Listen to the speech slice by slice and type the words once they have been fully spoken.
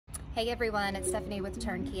Hey everyone, it's Stephanie with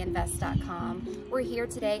TurnkeyInvest.com. We're here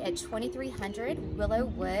today at 2300 Willow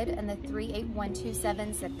Wood and the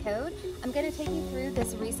 38127 zip code. I'm going to take you through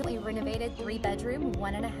this recently renovated 3-bedroom,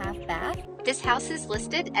 1.5 bath. This house is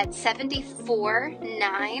listed at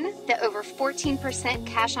 $74,900, the over 14%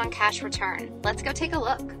 cash on cash return. Let's go take a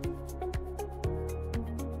look.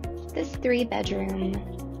 This 3-bedroom,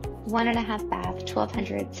 1.5 bath,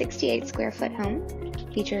 1,268 square foot home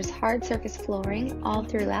features hard surface flooring all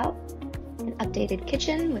throughout, an updated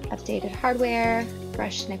kitchen with updated hardware,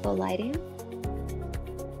 brushed nickel lighting,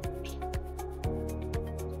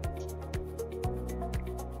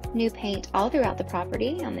 new paint all throughout the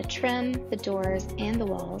property on the trim, the doors, and the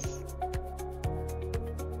walls.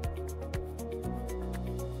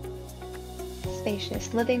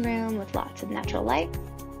 Spacious living room with lots of natural light.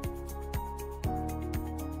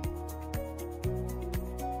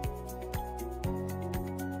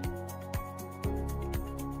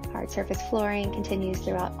 Hard surface flooring continues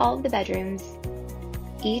throughout all of the bedrooms.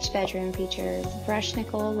 Each bedroom features brushed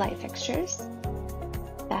nickel light fixtures.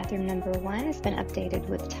 Bathroom number 1 has been updated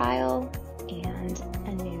with tile and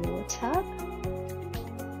a new tub.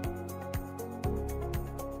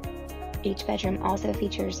 Each bedroom also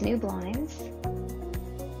features new blinds.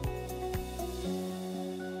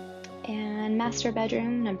 And master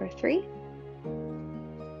bedroom number 3.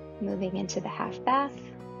 Moving into the half bath.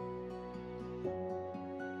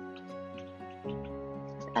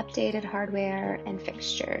 Updated hardware and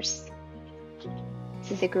fixtures.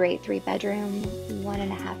 This is a great 3-bedroom,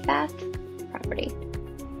 1.5 bath property.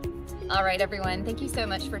 All right, everyone, thank you so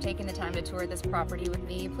much for taking the time to tour this property with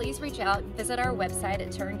me. Please reach out, visit our website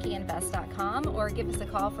at TurnkeyInvest.com or give us a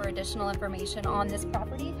call for additional information on this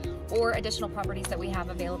property or additional properties that we have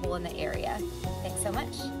available in the area. Thanks so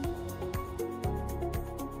much.